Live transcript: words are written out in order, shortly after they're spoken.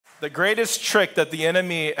The greatest trick that the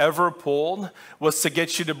enemy ever pulled was to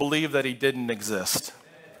get you to believe that he didn't exist,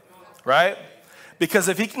 right? Because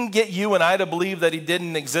if he can get you and I to believe that he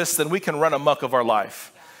didn't exist, then we can run amok of our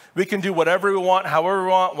life. We can do whatever we want, however we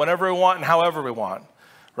want, whenever we want, and however we want,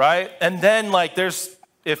 right? And then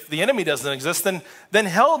if the enemy doesn't exist, then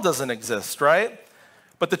hell doesn't exist, right?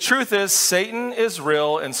 But the truth is, Satan is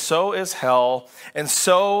real, and so is hell, and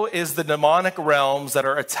so is the demonic realms that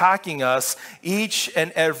are attacking us each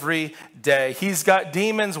and every day. He's got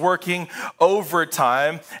demons working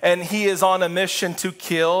overtime, and he is on a mission to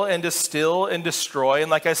kill and to steal and destroy.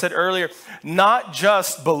 And like I said earlier, not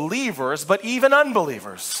just believers, but even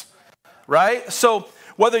unbelievers, right? So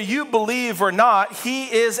whether you believe or not, he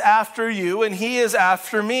is after you and he is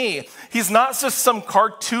after me. He's not just some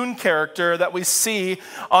cartoon character that we see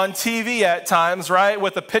on TV at times, right?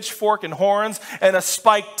 With a pitchfork and horns and a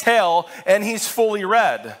spiked tail, and he's fully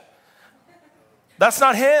red. That's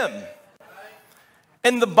not him.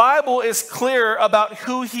 And the Bible is clear about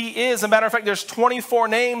who he is. As a matter of fact, there's 24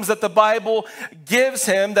 names that the Bible gives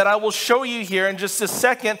him that I will show you here in just a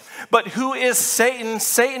second. But who is Satan?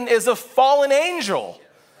 Satan is a fallen angel,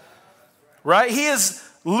 right? He is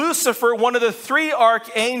Lucifer, one of the three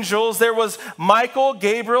archangels. There was Michael,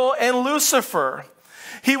 Gabriel, and Lucifer.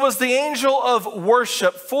 He was the angel of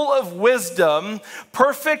worship, full of wisdom,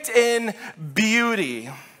 perfect in beauty.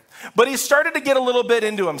 But he started to get a little bit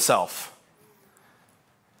into himself.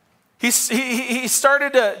 He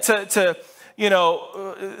started to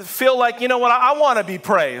feel like, you know what, I want to be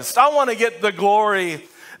praised. I want to get the glory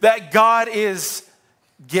that God is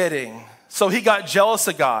getting. So he got jealous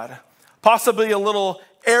of God, possibly a little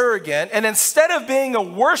arrogant. And instead of being a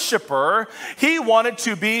worshiper, he wanted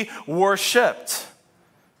to be worshiped.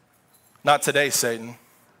 Not today, Satan.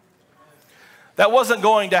 That wasn't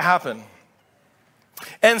going to happen.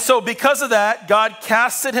 And so because of that, God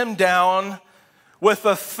casted him down with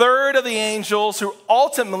a third of the angels who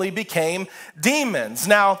ultimately became demons.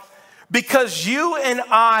 Now, because you and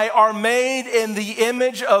I are made in the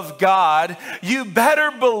image of God, you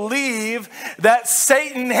better believe that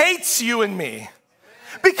Satan hates you and me.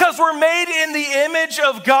 Because we're made in the image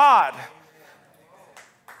of God.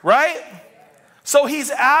 Right? So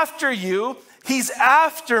he's after you, he's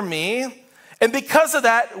after me, and because of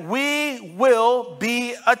that, we will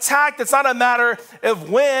be attacked. It's not a matter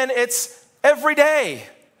of when, it's every day.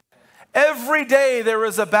 Every day there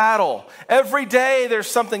is a battle. Every day there's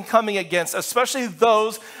something coming against, especially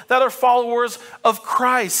those that are followers of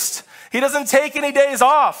Christ. He doesn't take any days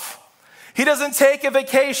off. He doesn't take a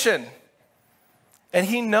vacation. And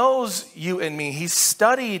he knows you and me. He's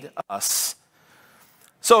studied us.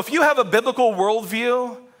 So if you have a biblical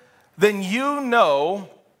worldview, then you know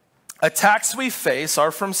attacks we face are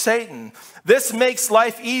from Satan. This makes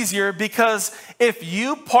life easier because if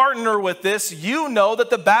you partner with this, you know that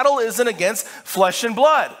the battle isn't against flesh and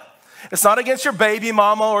blood. It's not against your baby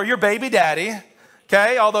mama or your baby daddy,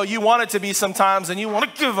 okay? Although you want it to be sometimes and you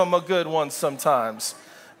want to give them a good one sometimes,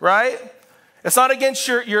 right? It's not against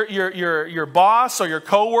your boss or your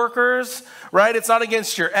coworkers, right? It's not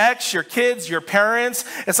against your ex, your kids, your parents.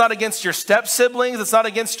 It's not against your step-siblings. It's not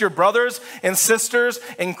against your brothers and sisters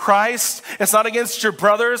in Christ. It's not against your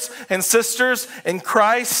brothers and sisters in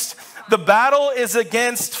Christ. The battle is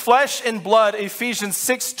against flesh and blood. Ephesians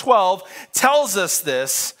 6:12 tells us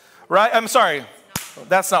this, right? I'm sorry,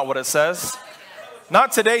 that's not what it says.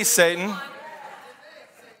 Not today, Satan.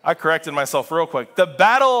 I corrected myself real quick. The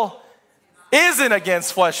battle isn't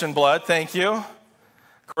against flesh and blood, thank you.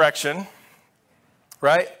 Correction,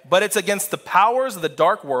 right? But it's against the powers of the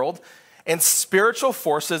dark world and spiritual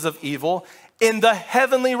forces of evil in the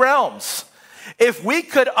heavenly realms. If we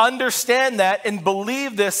could understand that and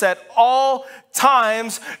believe this at all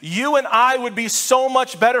times, you and I would be so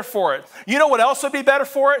much better for it. You know what else would be better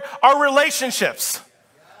for it? Our relationships,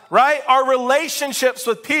 right? Our relationships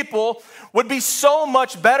with people would be so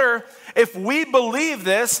much better if we believe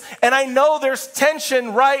this. And I know there's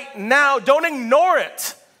tension right now. Don't ignore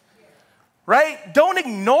it, right? Don't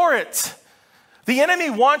ignore it. The enemy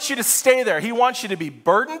wants you to stay there. He wants you to be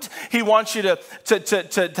burdened. He wants you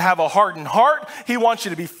to have a hardened heart. He wants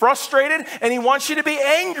you to be frustrated, and he wants you to be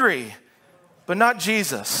angry, but not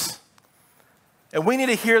Jesus. And we need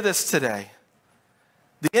to hear this today.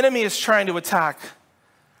 The enemy is trying to attack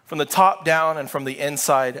from the top down and from the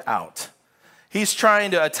inside out. He's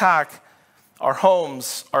trying to attack our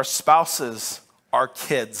homes, our spouses, our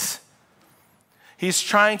kids. He's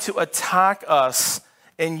trying to attack us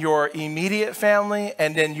in your immediate family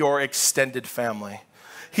and in your extended family.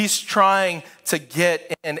 He's trying to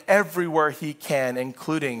get in everywhere he can,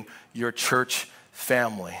 including your church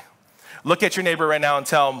family. Look at your neighbor right now and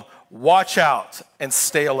tell him, watch out and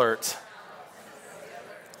stay alert.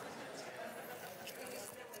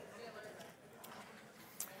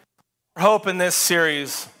 Our hope in this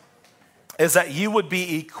series is that you would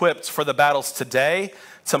be equipped for the battles today,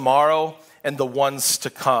 tomorrow, and the ones to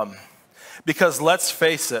come. Because let's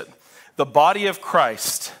face it, the body of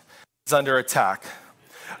Christ is under attack.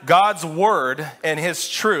 God's word and his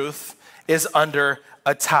truth is under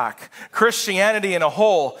attack. Christianity in a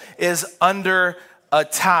whole is under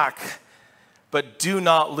attack. But do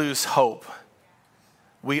not lose hope.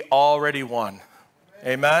 We already won.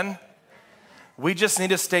 Amen? We just need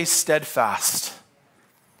to stay steadfast.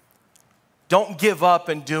 Don't give up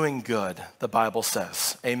in doing good, the Bible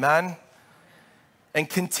says. Amen? And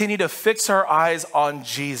continue to fix our eyes on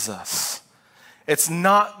Jesus. It's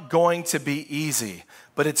not going to be easy,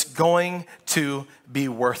 but it's going to be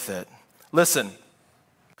worth it. Listen,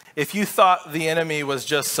 if you thought the enemy was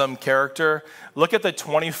just some character, look at the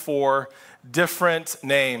 24 different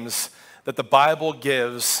names that the Bible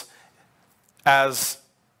gives as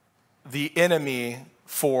the enemy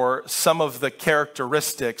for some of the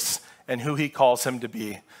characteristics and who he calls him to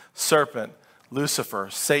be. Serpent, Lucifer,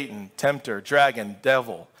 Satan, tempter, dragon,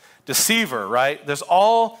 devil, deceiver, right? There's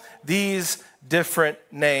all these different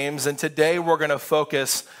names, and today we're going to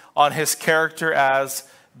focus on his character as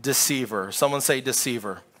deceiver. Someone say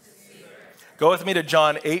deceiver. Deceiver. Go with me to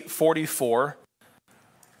John 8:44.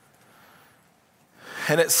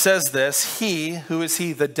 And it says this, he, who is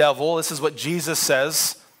he? The devil. This is what Jesus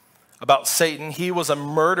says about Satan. He was a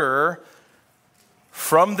murderer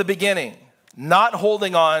from the beginning, not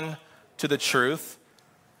holding on to the truth,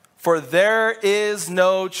 for there is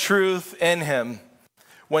no truth in him.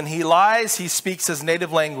 When he lies, he speaks his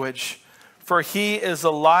native language, for he is a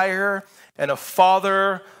liar and a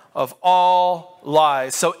father of all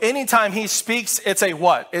lies. So anytime he speaks, it's a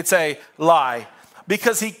what? It's a lie,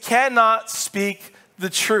 because he cannot speak the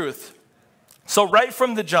truth. So right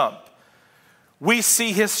from the jump, we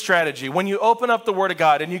see his strategy. When you open up the Word of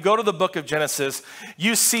God and you go to the book of Genesis,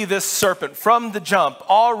 you see this serpent from the jump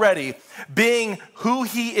already being who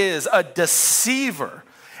he is, a deceiver.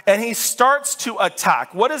 And he starts to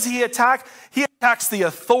attack. What does he attack? He attacks the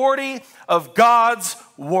authority of God's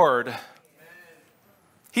Word.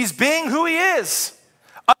 He's being who he is,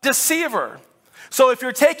 a deceiver. So if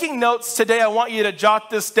you're taking notes today, I want you to jot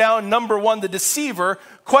this down. Number one, the deceiver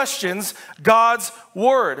questions God's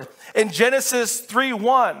word. In Genesis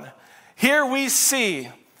 3:1, here we see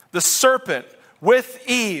the serpent with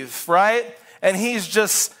Eve, right? And he's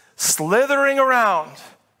just slithering around.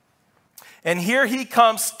 And here he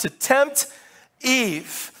comes to tempt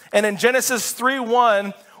Eve. And in Genesis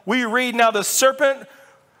 3:1, we read, now the serpent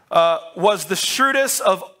was the shrewdest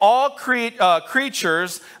of all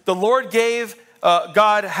creatures the Lord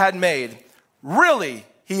God had made. Really,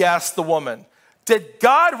 he asked the woman, did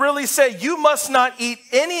God really say you must not eat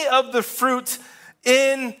any of the fruit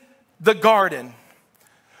in the garden?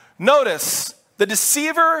 Notice, the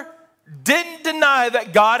deceiver didn't deny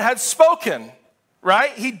that God had spoken,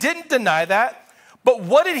 right? He didn't deny that. But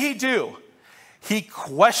what did he do? He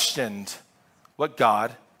questioned what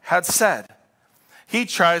God had said. He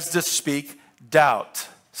tries to speak doubt.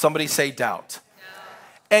 Somebody say doubt.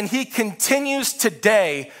 And he continues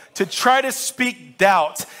today to try to speak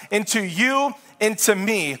doubt into you, into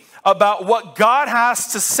me, about what God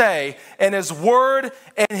has to say in his word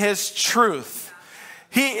and his truth.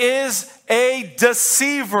 He is a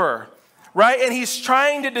deceiver, right? And he's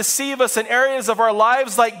trying to deceive us in areas of our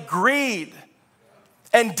lives like greed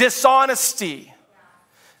and dishonesty,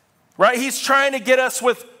 right? He's trying to get us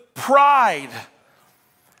with pride.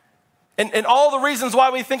 And all the reasons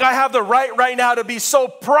why we think I have the right now to be so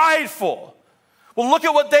prideful. Well, look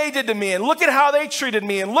at what they did to me, and look at how they treated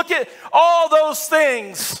me, and look at all those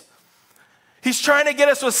things. He's trying to get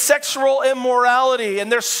us with sexual immorality,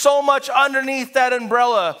 and there's so much underneath that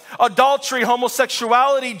umbrella. Adultery,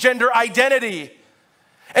 homosexuality, gender identity.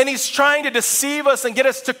 And he's trying to deceive us and get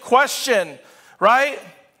us to question, right?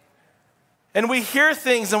 And we hear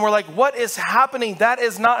things and we're like, what is happening? That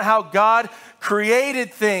is not how God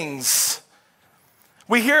created things.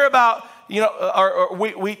 We hear about,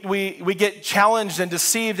 we get challenged and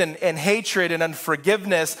deceived and hatred and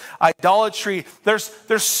unforgiveness, idolatry. There's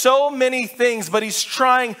so many things, but he's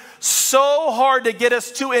trying so hard to get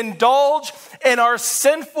us to indulge in our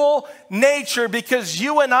sinful nature, because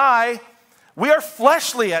you and I, we are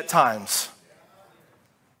fleshly at times.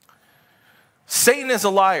 Satan is a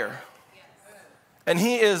liar, and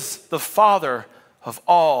he is the father of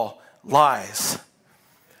all lies.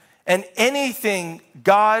 And anything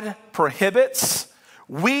God prohibits,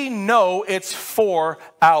 we know it's for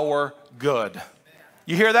our good.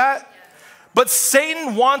 You hear that? But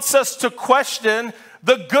Satan wants us to question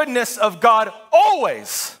the goodness of God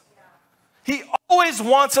always. He always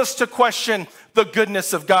wants us to question the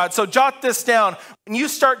goodness of God. So jot this down. When you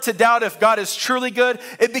start to doubt if God is truly good,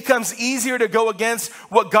 it becomes easier to go against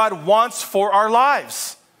what God wants for our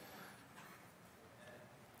lives.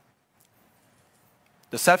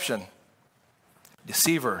 Deception.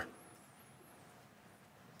 Deceiver.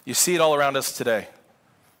 You see it all around us today.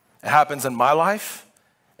 It happens in my life,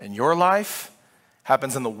 in your life,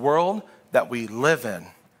 happens in the world that we live in.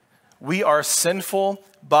 We are sinful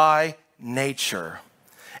by nature.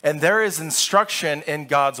 And there is instruction in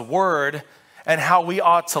God's word and how we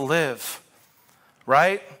ought to live,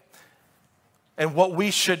 right? And what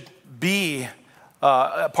we should be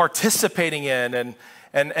participating in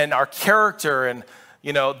and our character and,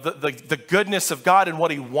 you know, the goodness of God and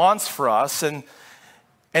what he wants for us. And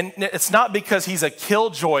it's not because he's a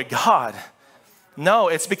killjoy God. No,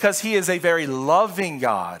 it's because he is a very loving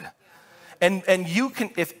God. And you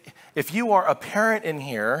can, if you are a parent in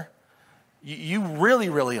here, you really,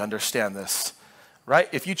 really understand this, right?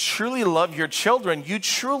 If you truly love your children, you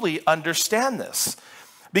truly understand this.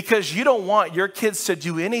 Because you don't want your kids to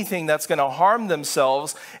do anything that's going to harm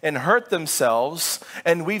themselves and hurt themselves.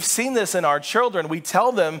 And we've seen this in our children. We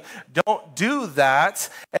tell them, don't do that.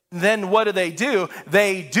 And then what do?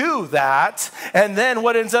 They do that. And then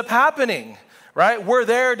what ends up happening, right? We're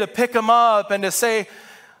there to pick them up and to say,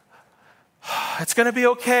 it's going to be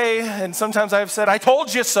okay. And sometimes I've said, I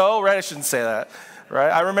told you so, right? I shouldn't say that, right?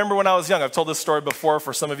 I remember when I was young, I've told this story before.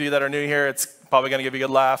 For some of you that are new here, it's probably going to give you a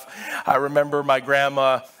good laugh. I remember my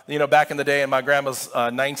grandma, you know, back in the day in my grandma's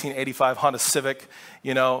 1985 Honda Civic,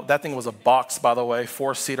 you know, that thing was a box, by the way,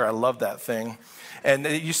 4-seater. I love that thing. And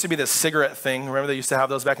it used to be this cigarette thing. Remember they used to have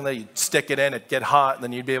those back in the day? You'd stick it in, it'd get hot, and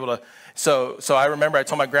then you'd be able to. So I remember I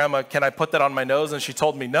told my grandma, can I put that on my nose? And she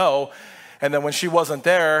told me no. And then when she wasn't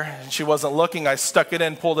there, and she wasn't looking, I stuck it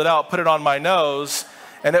in, pulled it out, put it on my nose.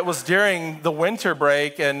 And it was during the winter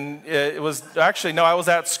break, and it was actually, no, I was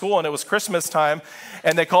at school, and it was Christmas time,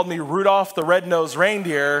 and they called me Rudolph the Red-Nosed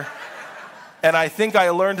Reindeer, and I think I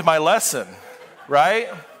learned my lesson, right?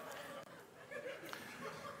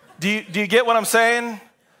 Do you get what I'm saying?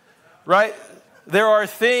 Right? There are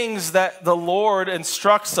things that the Lord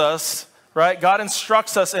instructs us, right? God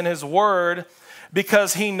instructs us in his word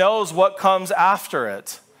because he knows what comes after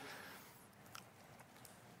it.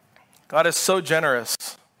 God is so generous.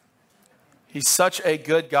 He's such a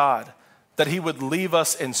good God that he would leave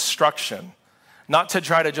us instruction, not to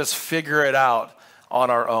try to just figure it out on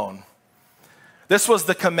our own. This was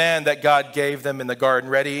the command that God gave them in the garden.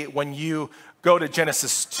 Ready? When you go to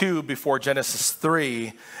Genesis 2 before Genesis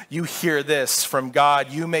 3, you hear this from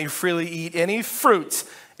God. You may freely eat any fruit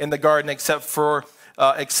in the garden except fruit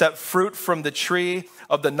from the tree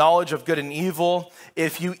of the knowledge of good and evil.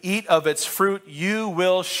 If you eat of its fruit, you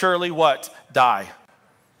will surely what? Die.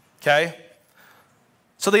 Okay?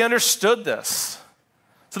 So they understood this.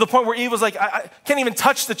 To the point where Eve was like, I can't even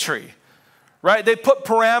touch the tree. Right? They put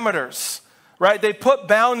parameters. Right? They put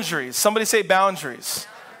boundaries. Somebody say boundaries.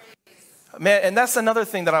 Man, and that's another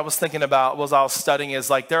thing that I was thinking about was I was studying is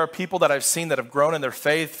like there are people that I've seen that have grown in their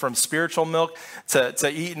faith from spiritual milk to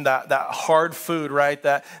eating that hard food, right?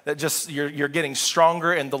 That just you're getting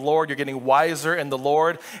stronger in the Lord, you're getting wiser in the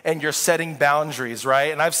Lord, and you're setting boundaries,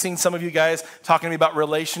 right? And I've seen some of you guys talking to me about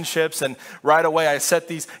relationships, and right away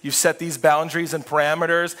you set these boundaries and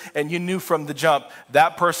parameters, and you knew from the jump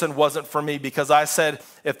that person wasn't for me because I said,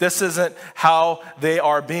 if this isn't how they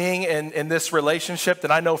are being in this relationship,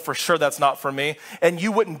 then I know for sure that's not for me. And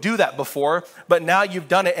you wouldn't do that before, but now you've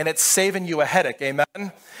done it and it's saving you a headache,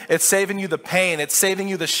 amen? It's saving you the pain, it's saving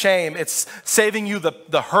you the shame, it's saving you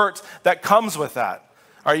the hurt that comes with that.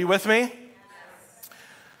 Are you with me?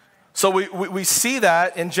 So we see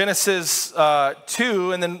that in Genesis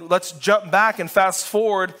 2, and then let's jump back and fast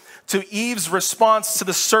forward to Eve's response to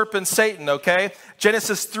the serpent Satan, okay?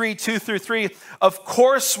 Genesis 3, 2 through 3, of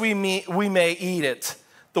course we may eat it.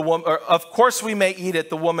 Of course we may eat it,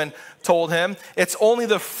 the woman told him. It's only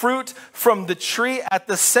the fruit from the tree at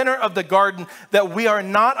the center of the garden that we are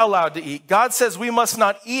not allowed to eat. God says we must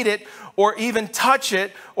not eat it or even touch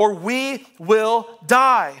it or we will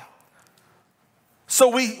die. So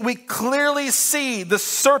we clearly see the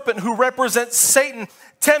serpent who represents Satan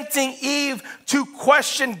tempting Eve to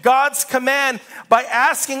question God's command by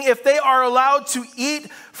asking if they are allowed to eat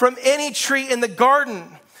from any tree in the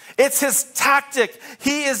garden. It's his tactic.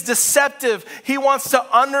 He is deceptive. He wants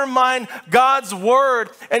to undermine God's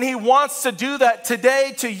word, and he wants to do that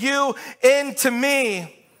today to you and to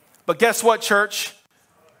me. But guess what, church?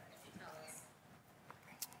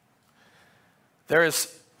 There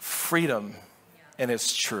is freedom in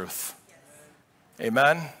his truth.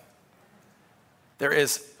 Amen? There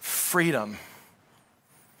is freedom.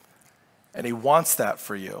 And he wants that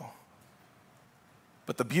for you.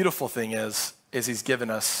 But the beautiful thing is he's given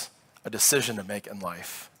us a decision to make in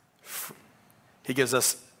life. He gives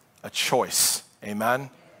us a choice. Amen?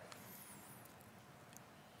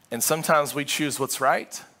 And sometimes we choose what's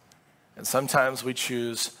right, and sometimes we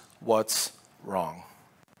choose what's wrong.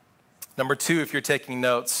 Number 2, if you're taking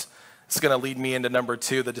notes, it's going to lead me into number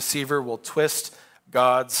 2. The deceiver will twist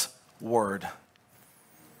God's word.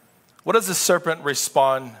 What does the serpent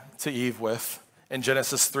respond to Eve with in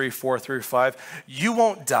Genesis 3:4-5? You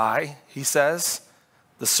won't die, he says.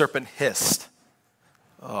 The serpent hissed.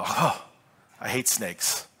 Oh, I hate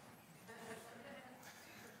snakes.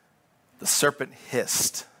 The serpent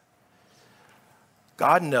hissed.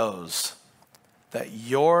 God knows that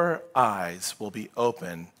your eyes will be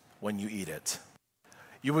open when you eat it.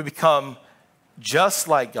 You will become just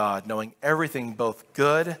like God, knowing everything both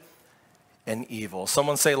good and evil.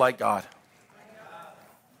 Someone say, like God.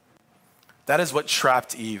 That is what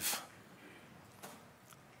trapped Eve,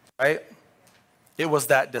 right? It was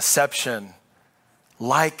that deception.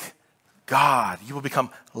 Like God. You will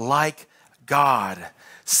become like God.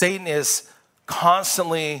 Satan is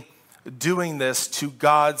constantly doing this to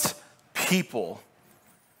God's people.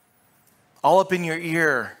 All up in your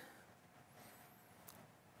ear.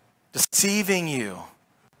 Deceiving you.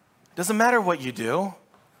 Doesn't matter what you do.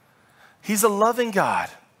 He's a loving God.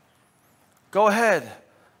 Go ahead.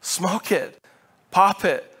 Smoke it. Pop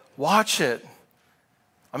it. Watch it.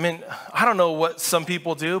 I mean, I don't know what some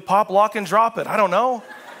people do. Pop, lock, and drop it. I don't know.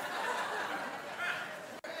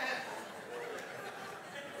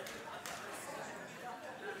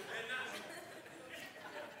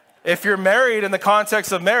 If you're married in the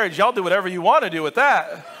context of marriage, y'all do whatever you want to do with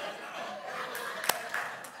that.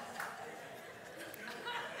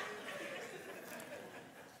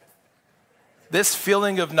 This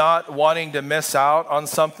feeling of not wanting to miss out on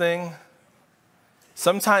something,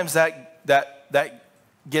 sometimes that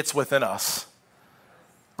gets within us,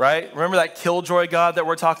 right? Remember that killjoy God that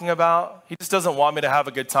we're talking about? He just doesn't want me to have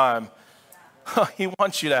a good time. He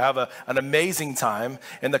wants you to have an amazing time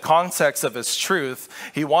in the context of his truth.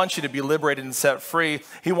 He wants you to be liberated and set free.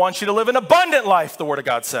 He wants you to live an abundant life, the Word of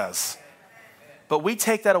God says. But we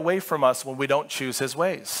take that away from us when we don't choose his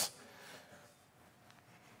ways.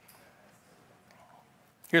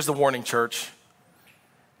 Here's the warning, church.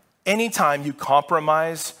 Anytime you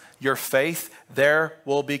compromise your faith, there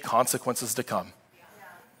will be consequences to come.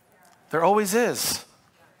 There always is.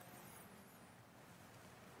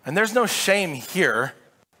 And there's no shame here,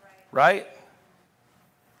 right?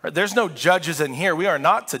 There's no judges in here. We are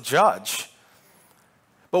not to judge.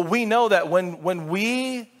 But we know that when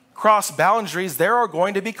we cross boundaries, there are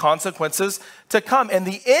going to be consequences to come. And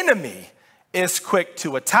the enemy is quick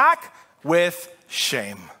to attack with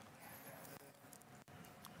shame.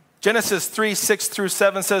 Genesis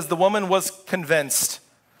 3:6-7 says, the woman was convinced.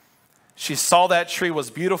 She saw that tree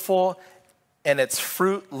was beautiful and its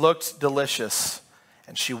fruit looked delicious.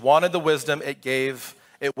 And she wanted the wisdom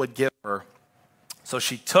it would give her. So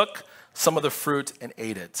she took some of the fruit and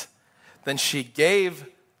ate it. Then she gave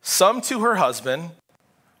some to her husband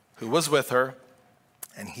who was with her,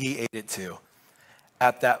 and he ate it too.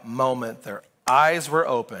 At that moment, their eyes were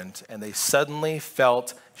opened and they suddenly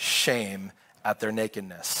felt shame at their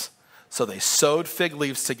nakedness. So they sewed fig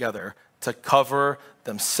leaves together to cover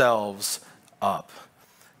themselves up.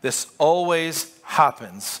 This always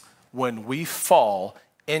happens when we fall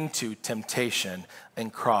into temptation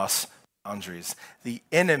and cross boundaries. The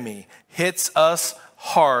enemy hits us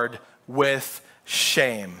hard with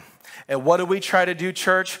shame. And what do we try to do,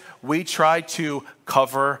 church? We try to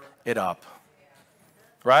cover it up.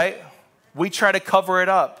 Right? We try to cover it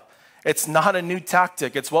up. It's not a new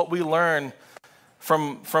tactic. It's what we learn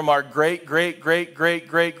from our great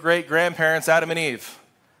grandparents, Adam and Eve.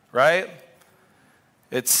 Right?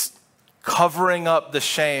 It's covering up the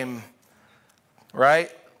shame. Right?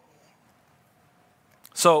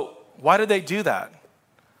 So why did they do that?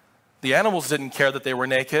 The animals didn't care that they were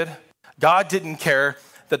naked. God didn't care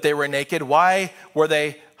that they were naked. Why were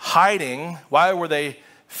they hiding? Why were they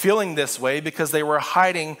feeling this way? Because they were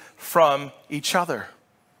hiding from each other.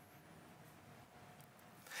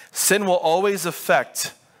 Sin will always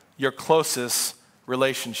affect your closest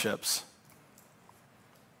relationships.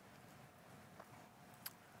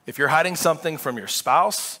 If you're hiding something from your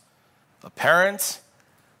spouse, a parent,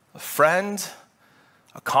 a friend,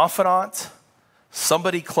 a confidant,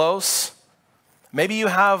 somebody close, maybe you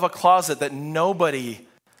have a closet that nobody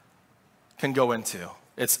can go into.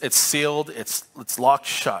 It's sealed, it's locked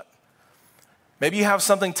shut. Maybe you have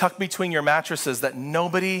something tucked between your mattresses that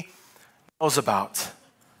nobody knows about.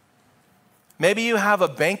 Maybe you have a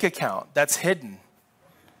bank account that's hidden,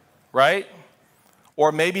 right?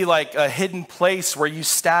 Or maybe like a hidden place where you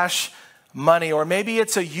stash money, or maybe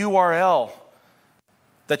it's a URL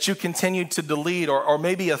that you continue to delete, or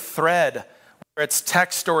maybe a thread where it's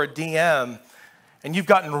text or a DM, and you've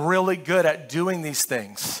gotten really good at doing these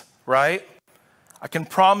things, right? I can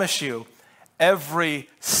promise you, every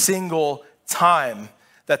single time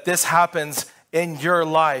that this happens in your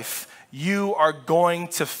life, you are going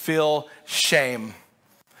to feel shame.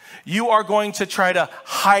 You are going to try to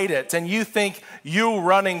hide it, and you think you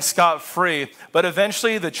running scot-free, but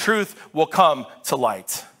eventually the truth will come to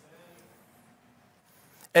light.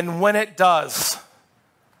 And when it does,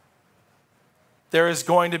 there is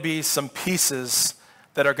going to be some pieces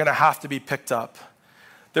that are going to have to be picked up.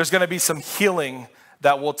 There's going to be some healing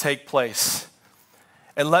that will take place.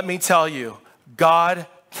 And let me tell you, God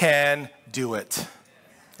can do it.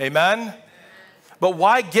 Amen? But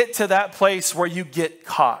why get to that place where you get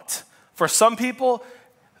caught? For some people,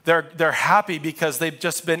 they're happy because they've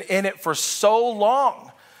just been in it for so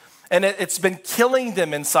long. And it's been killing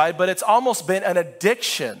them inside, but it's almost been an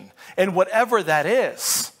addiction in whatever that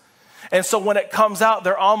is. And so when it comes out,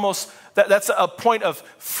 they're almost, that's a point of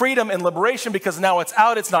freedom and liberation, because now it's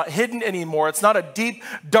out, it's not hidden anymore. It's not a deep,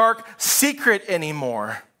 dark secret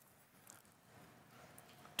anymore.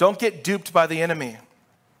 Don't get duped by the enemy.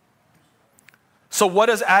 So what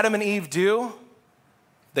does Adam and Eve do?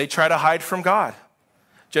 They try to hide from God.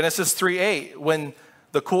 Genesis 3:8, when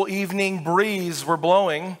the cool evening breeze were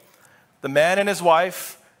blowing, the man and his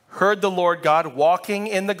wife heard the Lord God walking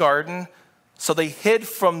in the garden, so they hid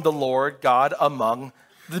from the Lord God among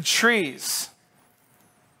the trees.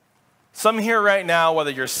 Some here right now,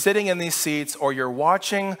 whether you're sitting in these seats or you're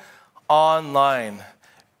watching online,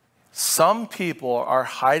 some people are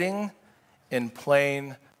hiding in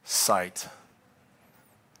plain sight.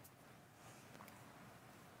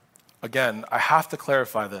 Again, I have to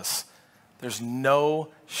clarify this. There's no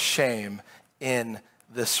shame in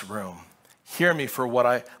this room. Hear me for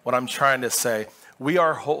what I'm trying to say. We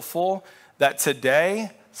are hopeful that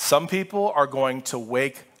today some people are going to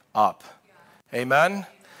wake up. Amen?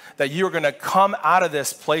 That you're going to come out of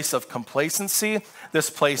this place of complacency, this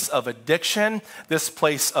place of addiction, this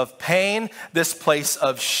place of pain, this place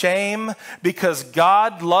of shame, because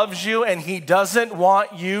God loves you and He doesn't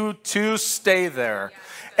want you to stay there.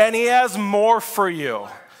 And He has more for you.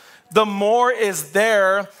 The more is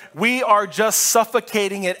there. We are just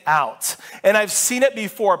suffocating it out. And I've seen it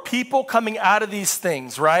before. People coming out of these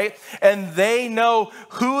things, right? And they know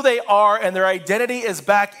who they are and their identity is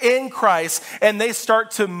back in Christ. And they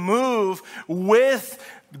start to move with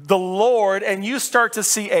the Lord, and you start to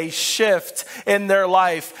see a shift in their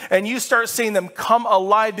life, and you start seeing them come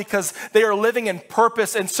alive because they are living in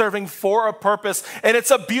purpose and serving for a purpose, and it's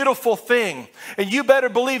a beautiful thing. And you better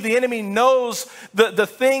believe the enemy knows the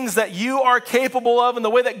things that you are capable of and the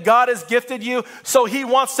way that God has gifted you, so he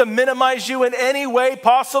wants to minimize you in any way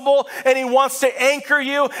possible, and he wants to anchor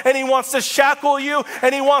you, and he wants to shackle you,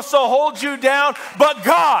 and he wants to hold you down, but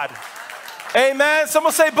God. Amen.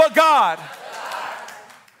 Someone say, but God.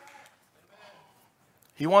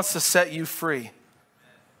 He wants to set you free.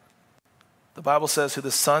 The Bible says, who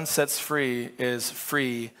the Son sets free is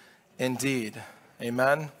free indeed.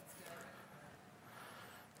 Amen?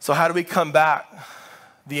 So how do we combat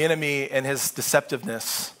the enemy and his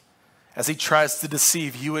deceptiveness as he tries to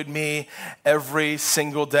deceive you and me every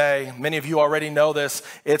single day? Many of you already know this.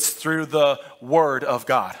 It's through the Word of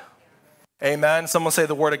God. Amen? Someone say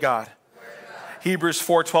the Word of God. Hebrews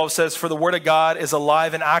 4:12 says, for the word of God is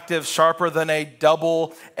alive and active, sharper than a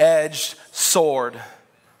double-edged sword.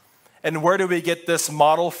 And where do we get this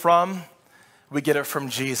model from? We get it from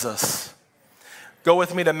Jesus. Go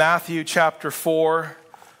with me to Matthew chapter 4,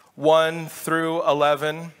 1 through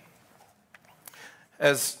 11.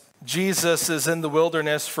 As Jesus is in the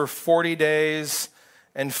wilderness for 40 days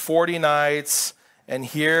and 40 nights, and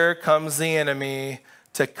here comes the enemy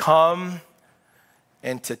to come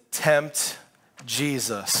and to tempt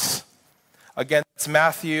Jesus. Again, it's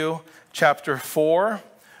Matthew chapter 4,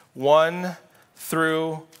 1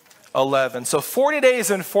 through 11. So 40 days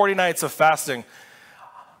and 40 nights of fasting.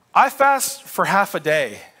 I fast for half a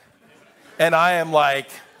day, and I am like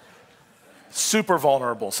super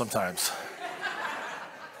vulnerable sometimes.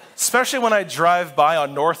 Especially when I drive by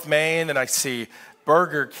on North Main and I see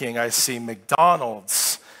Burger King, I see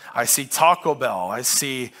McDonald's, I see Taco Bell, I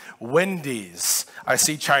see Wendy's, I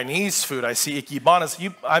see Chinese food, I see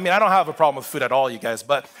Ikibanas. I don't have a problem with food at all, you guys,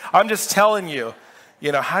 but I'm just telling you,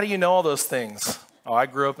 How do you know all those things? Oh, I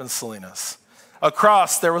grew up in Salinas.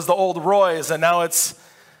 Across, there was the old Roy's, and now it's,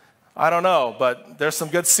 I don't know, but there's some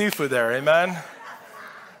good seafood there, amen?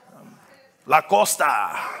 La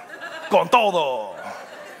Costa, con todo.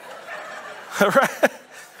 Right?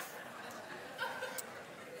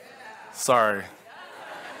 Sorry.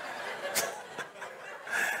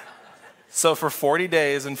 So for 40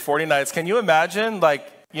 days and 40 nights, can you imagine, but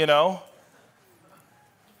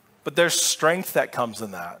there's strength that comes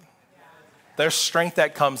in that. There's strength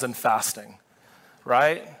that comes in fasting,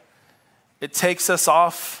 right? It takes us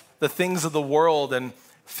off the things of the world and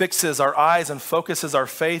fixes our eyes and focuses our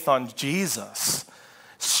faith on Jesus,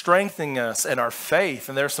 strengthening us in our faith.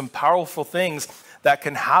 And there's some powerful things that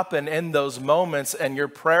can happen in those moments, and your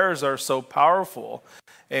prayers are so powerful.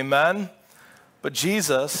 Amen? But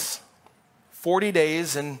Jesus, 40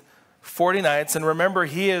 days and 40 nights, and remember,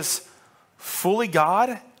 he is fully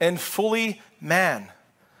God and fully man.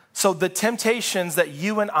 So the temptations that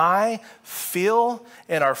you and I feel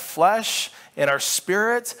in our flesh, in our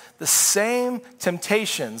spirit, the same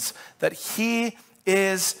temptations that he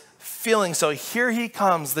is feeling. So here he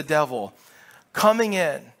comes, the devil, coming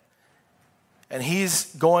in, and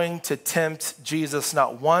he's going to tempt Jesus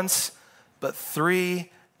not once, but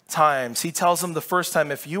 3 times. He tells him the first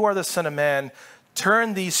time, if you are the Son of Man,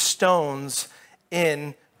 turn these stones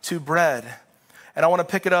into bread. And I want to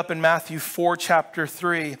pick it up in Matthew 4, chapter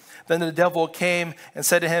 3. Then the devil came and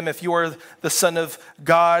said to him, if you are the Son of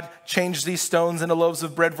God, change these stones into loaves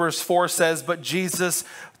of bread. Verse 4 says, but Jesus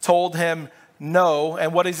told him no.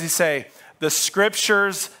 And what does he say? The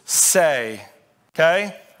scriptures say,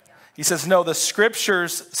 okay? He says, no, the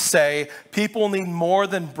scriptures say people need more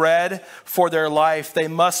than bread for their life. They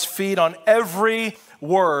must feed on every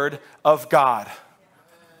word of God.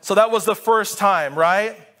 So that was the first time,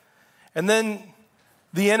 right? And then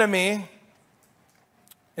the enemy,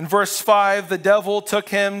 in verse 5, the devil took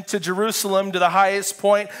him to Jerusalem, to the highest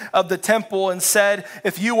point of the temple, and said,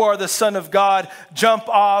 if you are the Son of God, jump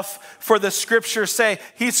off, for the scriptures say.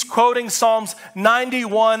 He's quoting Psalms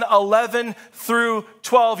 91, 11 through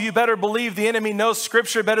 12. You better believe the enemy knows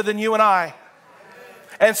scripture better than you and I.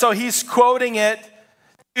 And so he's quoting it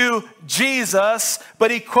to Jesus,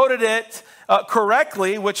 but he quoted it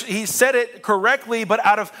correctly, which he said it correctly, but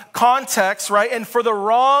out of context, right? And for the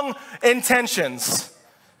wrong intentions.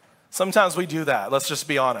 Sometimes we do that, let's just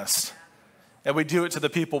be honest. And we do it to the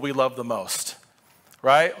people we love the most,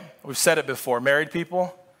 right? We've said it before, married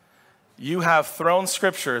people, you have thrown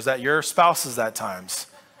scriptures at your spouses at times,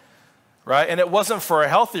 right? And it wasn't for a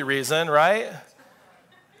healthy reason, right?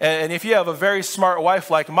 And if you have a very smart wife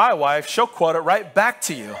like my wife, she'll quote it right back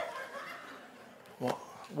to you. Well,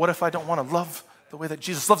 what if I don't want to love the way that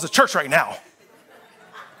Jesus loves the church right now?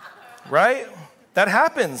 Right? That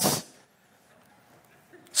happens.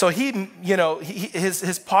 So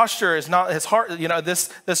his posture is not, his heart,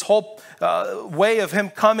 this whole way of him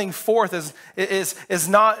coming forth is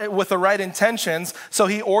not with the right intentions. So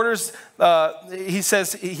he orders,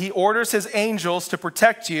 he orders his angels to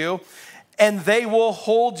protect you, and they will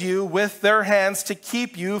hold you with their hands to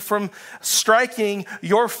keep you from striking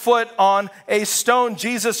your foot on a stone.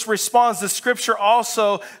 Jesus responds, the scriptures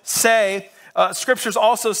also say,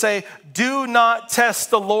 do not test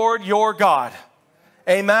the Lord your God.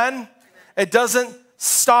 Amen? It doesn't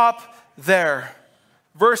stop there.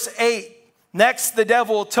 Verse 8, next the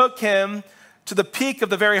devil took him to the peak of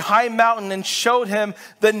the very high mountain and showed him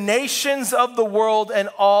the nations of the world and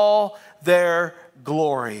all their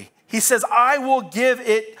glory. He says, I will give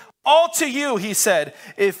it all to you, he said,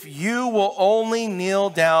 if you will only kneel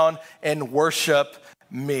down and worship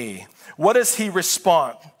me. What does he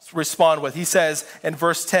respond with? He says in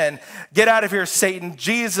verse 10, get out of here, Satan.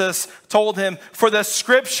 Jesus told him, for the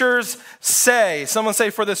scriptures say, someone say,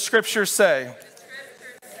 for the scriptures say.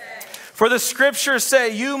 For the scriptures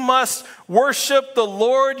say, you must worship the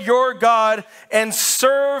Lord your God and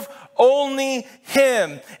serve only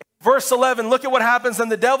him. Verse 11, look at what happens.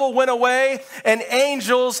 And the devil went away and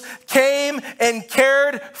angels came and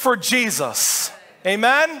cared for Jesus.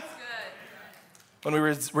 Amen? When we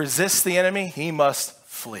resist the enemy, he must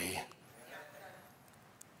flee.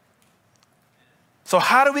 So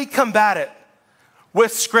how do we combat it?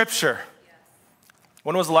 With scripture.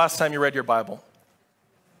 When was the last time you read your Bible?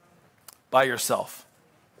 By yourself.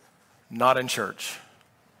 Not in church.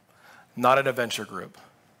 Not in a venture group.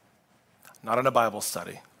 Not in a Bible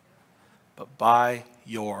study. But by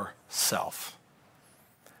yourself.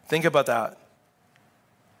 Think about that.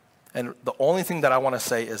 And the only thing that I want to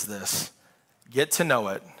say is this. Get to know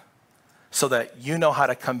it so that you know how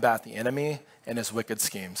to combat the enemy and his wicked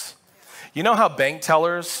schemes. You know how bank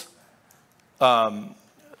tellers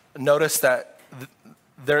notice that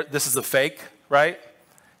this is a fake, right?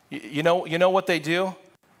 You know what they do?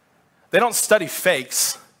 They don't study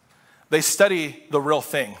fakes. They study the real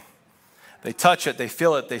thing. They touch it, they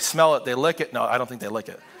feel it, they smell it, they lick it. No, I don't think they lick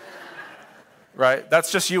it. Right?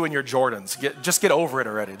 That's just you and your Jordans. Just get over it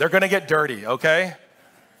already. They're going to get dirty, okay?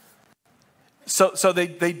 So they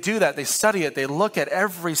do that. They study it. They look at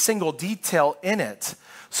every single detail in it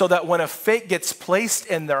so that when a fake gets placed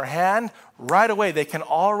in their hand, right away they can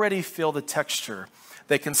already feel the texture.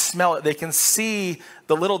 They can smell it. They can see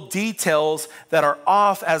the little details that are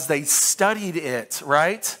off as they studied it,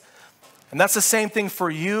 right? And that's the same thing for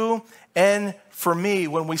you and for me.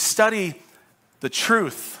 When we study the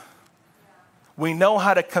truth, we know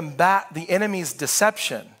how to combat the enemy's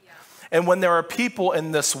deception. And when there are people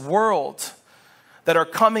in this world that are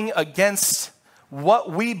coming against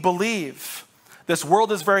what we believe, this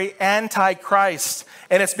world is very anti-Christ,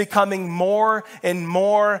 and it's becoming more and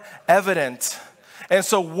more evident. And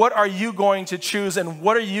so what are you going to choose, and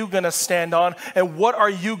what are you going to stand on, and what are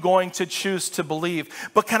you going to choose to believe?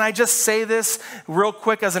 But can I just say this real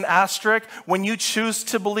quick as an asterisk? When you choose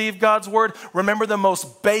to believe God's word, remember the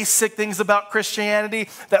most basic things about Christianity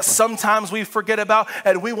that sometimes we forget about,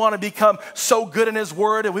 and we want to become so good in his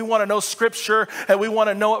word, and we want to know scripture, and we want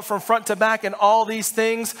to know it from front to back and all these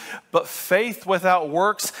things. But faith without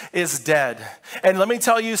works is dead. And let me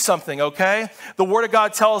tell you something, okay? The word of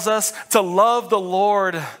God tells us to love the Lord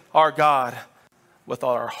our God with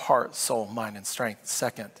all our heart, soul, mind, and strength.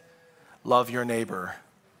 Second, love your neighbor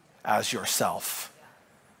as yourself.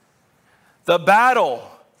 The battle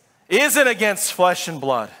isn't against flesh and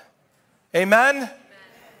blood. Amen?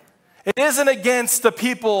 It isn't against the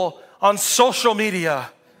people on social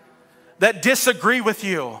media that disagree with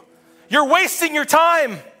you. You're wasting your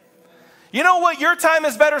time. You know what your time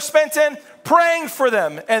is better spent in? Praying for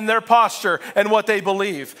them and their posture and what they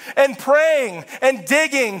believe. And praying and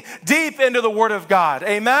digging deep into the Word of God.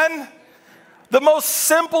 Amen? The most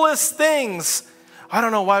simplest things. I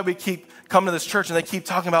don't know why we keep coming to this church and they keep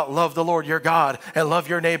talking about love the Lord your God and love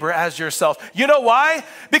your neighbor as yourself. You know why?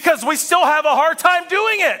 Because we still have a hard time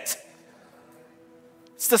doing it.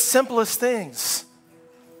 It's the simplest things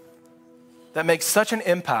that make such an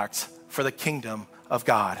impact for the kingdom of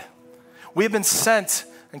God. We have been sent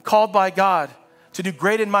and called by God to do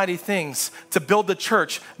great and mighty things, to build the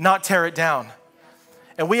church, not tear it down.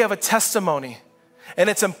 And we have a testimony, and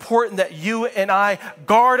it's important that you and I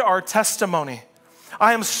guard our testimony.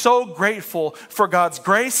 I am so grateful for God's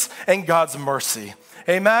grace and God's mercy.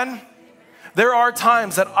 Amen? There are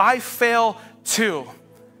times that I fail too.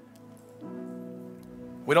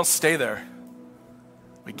 We don't stay there.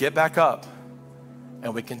 We get back up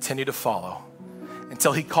and we continue to follow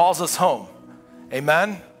until he calls us home.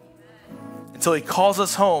 Amen? Until he calls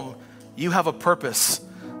us home, you have a purpose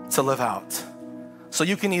to live out. So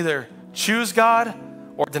you can either choose God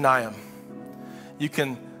or deny him. You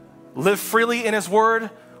can live freely in his word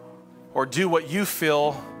or do what you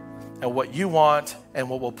feel and what you want and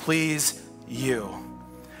what will please you.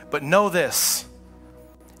 But know this,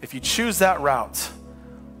 if you choose that route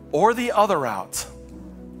or the other route,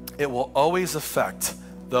 it will always affect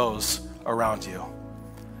those around you.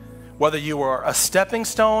 Whether you are a stepping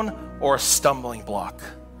stone or a stumbling block,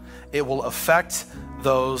 it will affect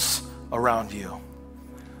those around you.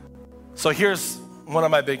 So here's one of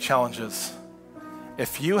my big challenges.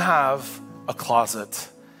 If you have a closet,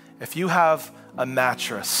 if you have a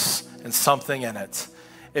mattress and something in it,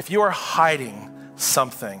 if you are hiding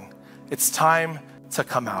something, it's time to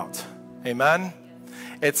come out. Amen?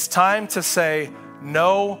 It's time to say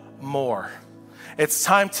no more. It's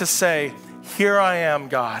time to say, here I am,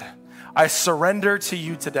 God. I surrender to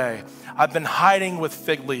you today. I've been hiding with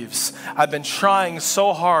fig leaves. I've been trying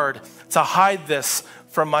so hard to hide this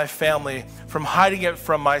from my family, from hiding it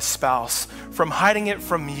from my spouse, from hiding it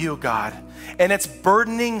from you, God. And it's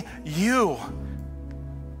burdening you.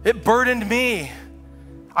 It burdened me.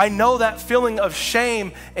 I know that feeling of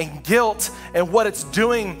shame and guilt and what it's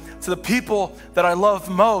doing to the people that I love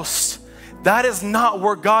most. That is not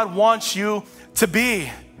where God wants you to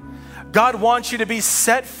be. God wants you to be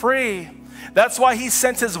set free. That's why he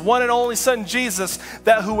sent his one and only son, Jesus,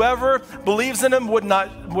 that whoever believes in him would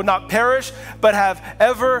not perish, but have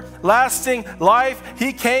everlasting life.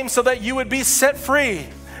 He came so that you would be set free.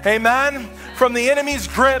 Amen? From the enemy's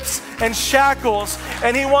grips and shackles.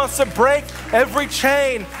 And he wants to break every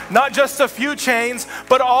chain, not just a few chains,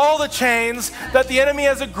 but all the chains that the enemy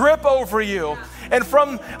has a grip over you. And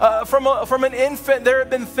from an infant, there have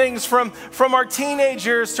been things from our teenage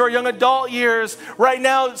years to our young adult years. Right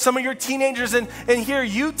now, some of your teenagers and here,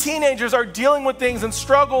 you teenagers are dealing with things and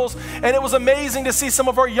struggles. And it was amazing to see some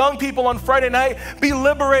of our young people on Friday night be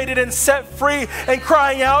liberated and set free and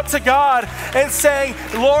crying out to God and saying,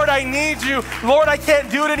 Lord, I need you. Lord, I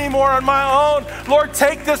can't do it anymore on my own. Lord,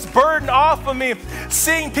 take this burden off of me.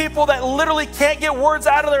 Seeing people that literally can't get words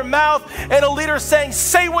out of their mouth and a leader saying,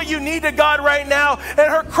 say what you need to God right now, and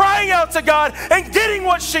her crying out to God and getting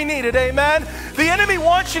what she needed. Amen. The enemy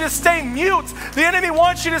wants you to stay mute. The enemy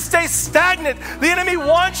wants you to stay stagnant. The enemy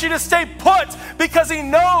wants you to stay put because he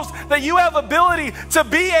knows that you have ability to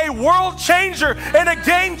be a world changer and a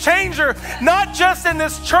game changer, not just in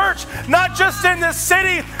this church, not just in this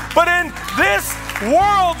city, but in this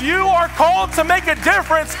world. You are called to make a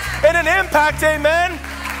difference and an impact. Amen.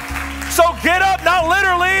 So get up, not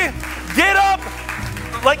literally, get up,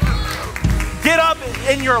 get up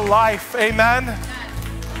in your life. Amen.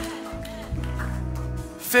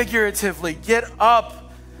 Figuratively, get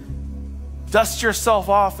up, dust yourself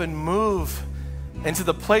off, and move into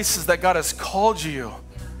the places that God has called you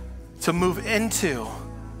to move into.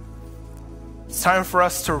 It's time for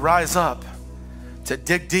us to rise up, to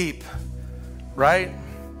dig deep, right?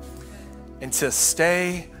 And to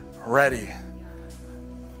stay ready.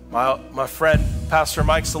 My friend, Pastor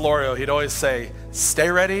Mike Solorio, he'd always say, stay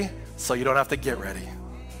ready so you don't have to get ready.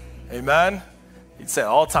 Amen? He'd say it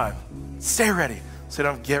all the time. Stay ready so you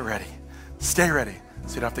don't have to get ready. Stay ready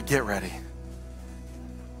so you don't have to get ready.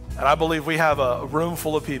 And I believe we have a room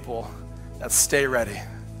full of people that stay ready,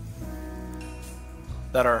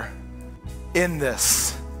 that are in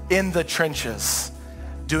this, in the trenches,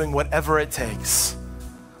 doing whatever it takes,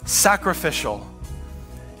 sacrificial.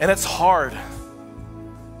 And it's hard,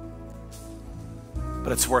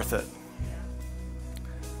 but it's worth it.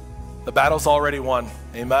 The battle's already won.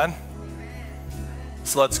 Amen?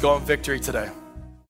 So let's go in victory today.